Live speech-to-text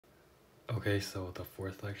Okay, so the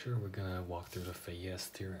fourth lecture, we're gonna walk through the Fejér's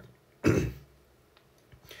theorem.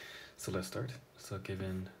 So let's start. So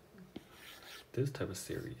given this type of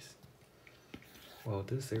series, well,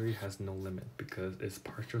 this series has no limit because its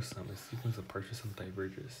partial sum, its sequence of partial sum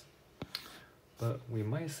diverges. But we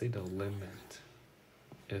might say the limit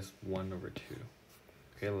is 1 over 2.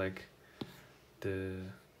 Okay, like the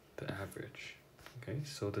average. Okay,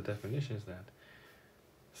 so the definition is that,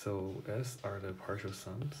 so S are the partial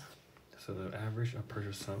sums. So the average of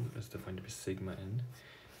partial sum is defined to be sigma n,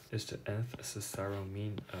 is the nth Cesàro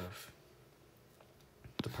mean of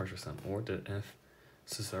the partial sum, or the nth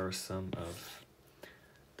Cesàro sum of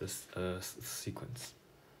this sequence.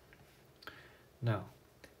 Now,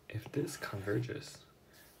 if this converges,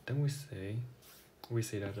 then we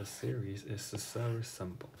say that the series is Cesàro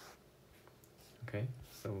summable. Okay,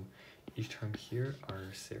 so each term here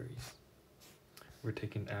are series. We're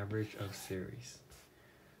taking average of series.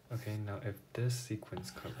 Okay, now if this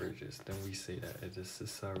sequence converges, then we say that it is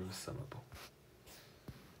Cesàro summable.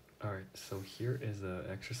 Alright, so here is an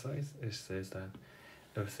exercise. It says that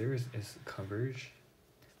if a series is converged,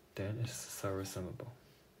 then it's Cesàro summable.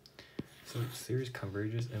 So series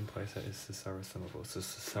converges implies that it's Cesàro summable. So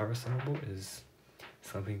Cesàro summable is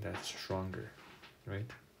something that's stronger,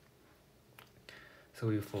 right? So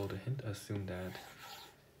we follow the hint, assume that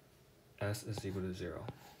S is equal to 0,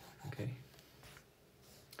 okay?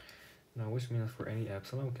 Now, which means for any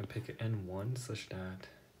epsilon, we can pick n1 such that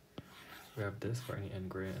we have this for any n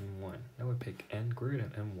greater than n1. Now we pick n greater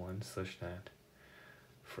than n1 such that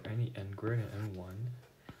for any n greater than n1,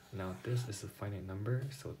 now this is a finite number,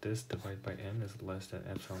 so this divided by n is less than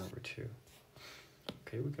epsilon over 2.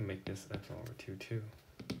 Okay, we can make this epsilon over 2 too.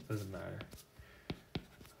 Doesn't matter.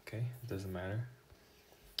 Okay, it doesn't matter.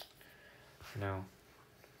 Now,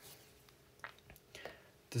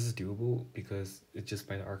 this is doable because it's just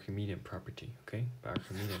by the Archimedean property, okay? By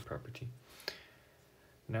Archimedean property.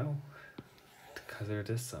 Now, to consider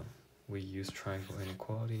this sum, we use triangle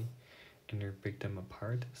inequality and we break them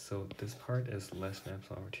apart. So this part is less than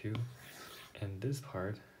epsilon over 2, and this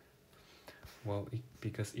part, well,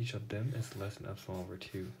 because each of them is less than epsilon over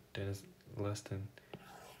 2, then it's less than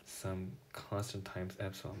some constant times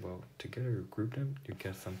epsilon. Well, together you group them, you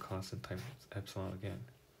get some constant times epsilon again.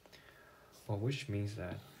 Well, which means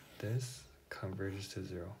that this converges to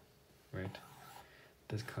 0, right?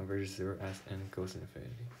 This converges to 0 as n goes to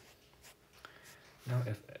infinity. Now,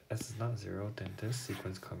 if s is not 0, then this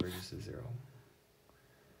sequence converges to 0.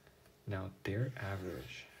 Now, their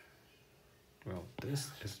average, well, this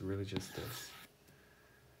is really just this,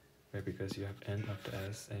 right? Because you have n up to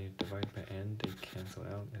s and you divide by n, they cancel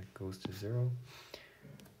out and it goes to 0,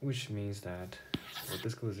 which means that, well,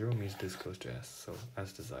 this goes to 0 means this goes to s, so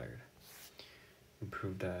as desired. We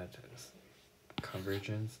prove that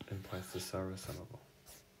convergence implies Cesàro summable.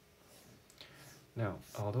 Now,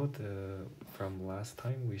 although from last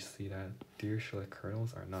time we see that Dirichlet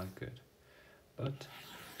kernels are not good, but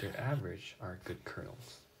their average are good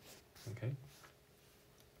kernels. Okay?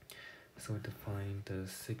 So we define the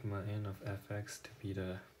sigma n of fx to be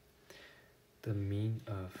the mean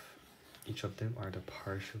of each of them are the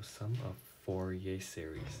partial sum of Fourier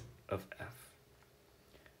series of f.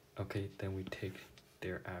 Okay, then we take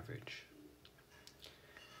their average.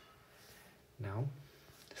 Now,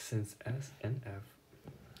 since S and F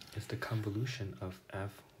is the convolution of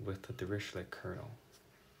F with the Dirichlet kernel,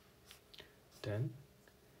 then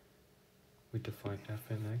we define f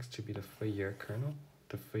and x to be the Fejér kernel.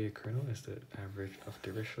 The Fejér kernel is the average of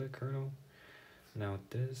Dirichlet kernel. Now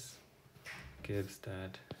this gives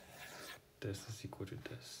that this is equal to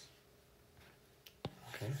this.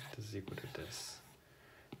 Okay, this is equal to this.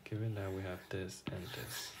 Given that we have this and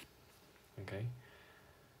this, okay?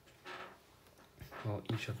 Well,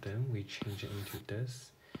 each of them, we change it into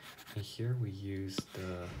this. And here we use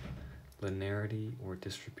the linearity or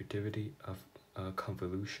distributivity of a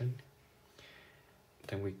convolution.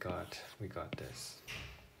 Then we got this,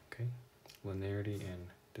 okay? Linearity and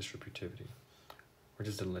distributivity, or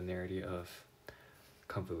just the linearity of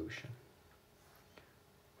convolution.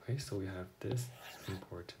 Okay, so we have this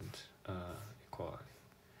important equality.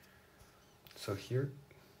 So here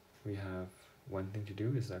we have one thing to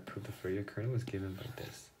do is that prove the Fourier kernel is given by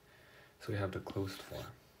this. So we have the closed form.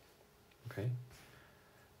 Okay?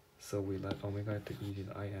 So we let omega to e to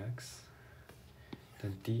the ix.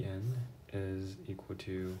 Then dn is equal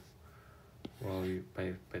to, well,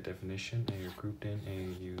 by definition, and you're grouped in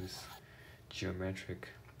and you use geometric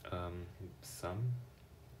sum.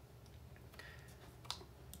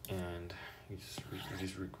 And you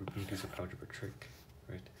just regroup and do some algebra trick,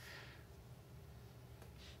 right?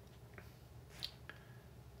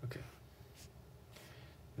 Okay.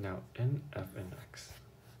 Now in fn x,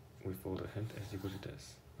 we fold a hint as equal to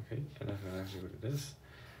this. Okay, and fn x equal to this.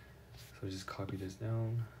 So just copy this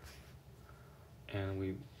down, and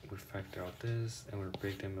we factor out this, and we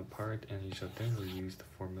break them apart, and each of them we use the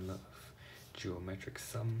formula of geometric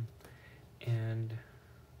sum. And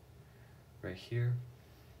right here,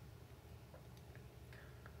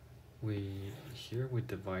 we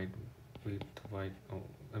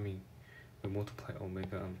multiply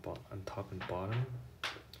omega on top and bottom,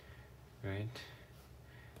 right?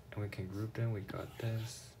 And we can group them. We got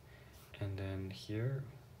this, and then here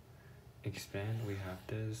expand, we have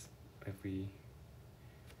this. If we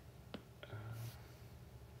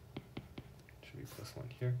should be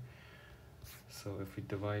 +1 here. So if we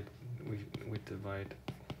divide, we divide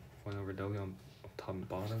 1 over W on top and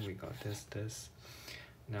bottom, we got this.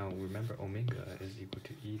 Now remember, omega is equal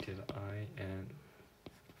to e to the I and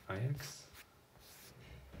ix.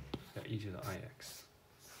 Yeah, e to the ix.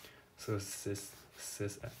 So cis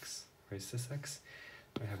x, right? Cis x,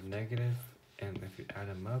 we have negative, and if you add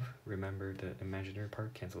them up, remember the imaginary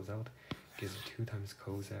part cancels out, gives you 2 times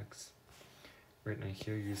cos x. Right now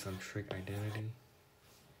here, use some trig identity,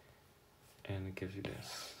 and it gives you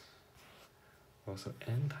this. Also,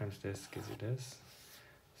 n times this gives you this.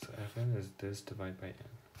 So fn is this divided by n.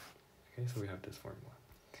 Okay, so we have this formula.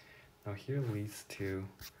 Now here leads to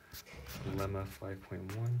lemma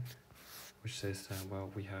 5.1, which says that, well,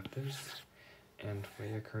 we have this, and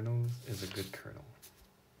Fejér kernel is a good kernel.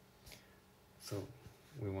 So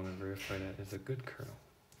we want to verify that it's a good kernel.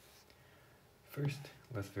 First,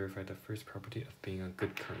 let's verify the first property of being a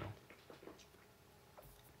good kernel.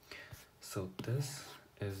 So this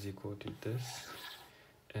is equal to this,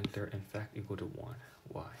 and they're in fact equal to 1.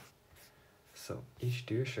 Why? So each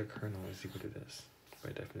Dirichlet kernel is equal to this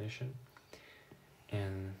by definition,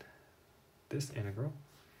 and this integral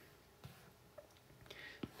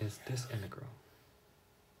is this integral,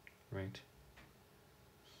 right?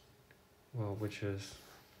 Well, which is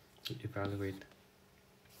to evaluate,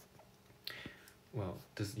 well,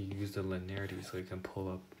 this, you use the linearity so you can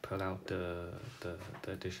pull out the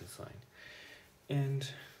addition sign. And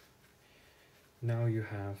now you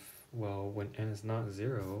have, well, when n is not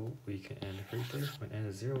 0, we can integrate this. When n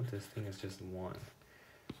is 0, this thing is just 1,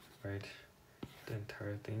 right? The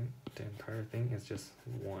entire thing is just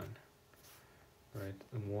 1, right?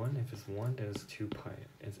 1, if it's 1, that is 2 pi.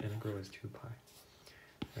 Its integral is 2 pi.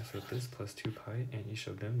 Right, so this plus 2 pi, and each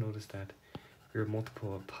of them, notice that you're a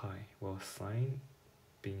multiple of pi. Well, sine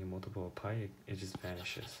being a multiple of pi, it just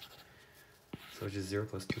vanishes. So just 0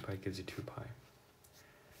 plus 2 pi gives you 2 pi.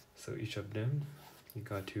 So each of them, you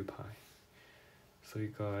got 2 pi. So you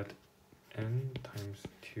got n times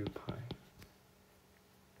 2 pi,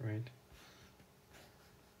 right?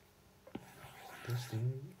 This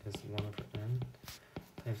thing is 1 over n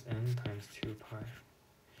times 2 pi.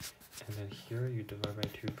 And then here you divide by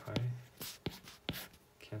 2 pi,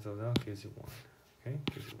 cancel it out, gives you 1. Okay,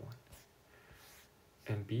 gives you 1.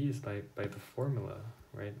 And b is by the formula,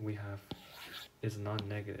 right? We have is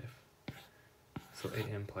non-negative. So a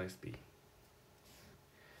implies b.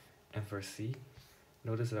 And for c,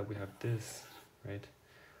 notice that we have this, right?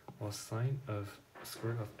 Well, sine of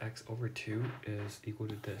square root of x over 2 is equal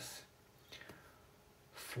to this.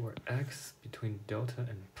 For x between delta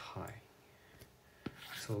and pi.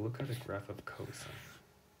 So look at the graph of cosine.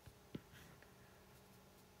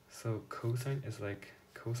 So cosine is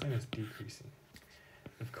decreasing.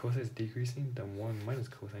 If cosine is decreasing, then 1 minus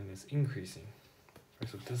cosine is increasing. Right,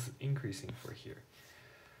 so this is increasing for here.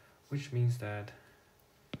 Which means that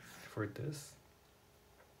for this,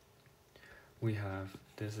 we have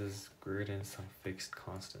this is greater than some fixed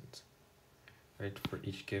constant. Right, for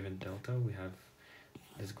each given delta, we have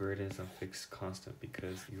this greater than some fixed constant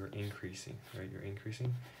because you're increasing, right? You're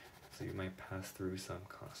increasing, so you might pass through some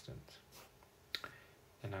constant.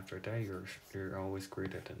 And after that, you're always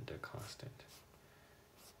greater than the constant.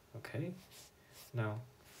 Okay? Now,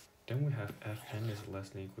 then we have fn is less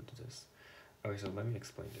than or equal to this. Okay, so let me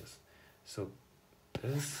explain this. So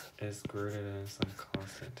this is greater than some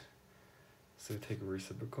constant. So take a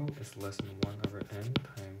reciprocal, it's less than 1 over n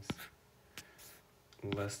times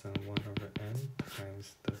less than 1 over n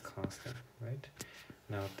times the constant, right?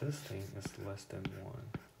 Now this thing is less than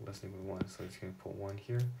 1, so it's going to put 1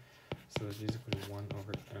 here. So it's equal to 1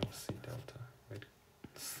 over mc delta, right?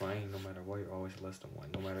 Sine, no matter what, you're always less than 1,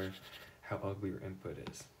 no matter how ugly your input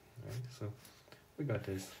is, right? So we got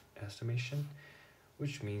this estimation,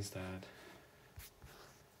 which means that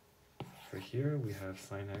for here we have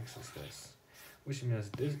sine x is this, which means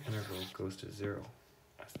this integral goes to 0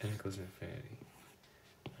 as n goes to infinity.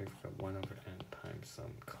 We've got 1 over n times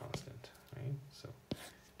some constant, right? So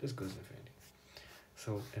This goes to infinity.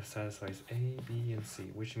 So it satisfies A, B, and C,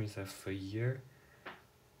 which means that Fejér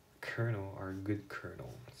kernel are good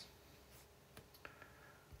kernels.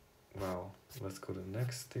 Well, let's go to the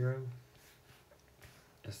next theorem.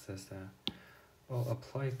 It says that, well,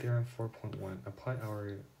 apply theorem 4.1. Apply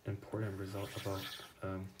our important result about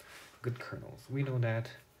good kernels. We know that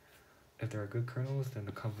if there are good kernels, then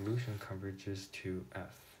the convolution converges to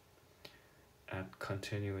F at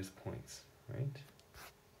continuous points, right?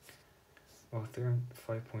 Well, theorem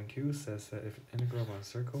 5.2 says that if an integral on a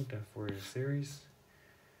circle, then Fourier series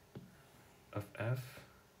of F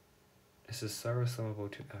is Cesàro summable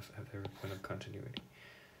to F at every point of continuity.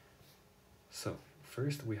 So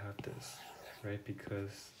first we have this, right?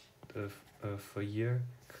 Because the Fejér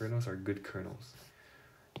kernels are good kernels.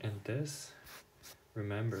 And this,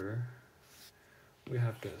 remember, we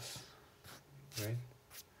have this, right?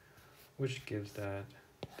 Which gives that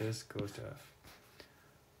this goes to F.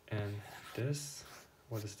 And this,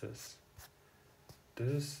 what is this?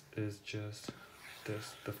 This is just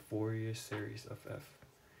this, the Fourier series of F.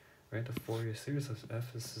 Right? The Fourier series of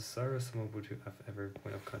F is Cesàro summable to F every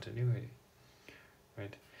point of continuity.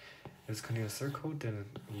 Right? If it's continuous circle, then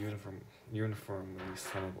uniformly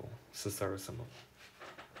summable, Cesàro summable.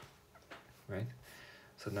 Right?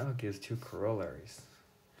 So now it gives two corollaries.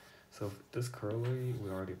 So this corollary we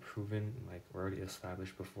already proven, like we already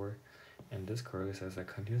established before, and this corollary says that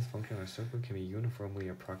continuous function on a circle can be uniformly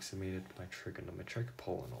approximated by trigonometric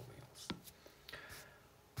polynomials.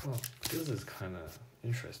 Well, this is kind of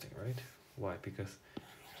interesting, right? Why? Because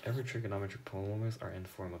every trigonometric polynomials are in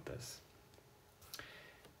form of this.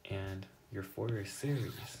 And your Fourier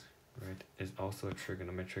series, right, is also a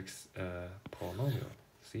trigonometric polynomial,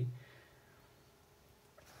 see?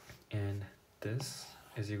 And this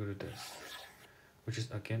is equal to this, which is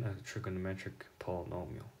again a trigonometric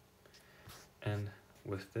polynomial. And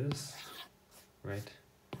with this, right,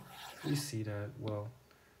 we see that, well,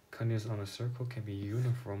 continuous on a circle can be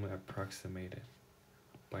uniformly approximated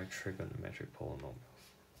by trigonometric polynomials.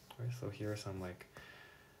 Right? So here are some like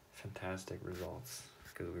fantastic results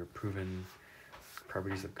because we're proven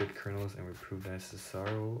properties of good kernels, and we proved that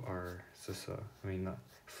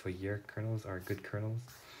Fejér kernels are good kernels.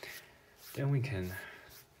 Then we can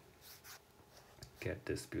get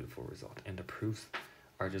this beautiful result, and the proofs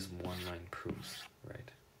are just one-line proofs,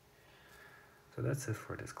 right? So that's it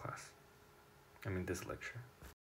for this class. This lecture.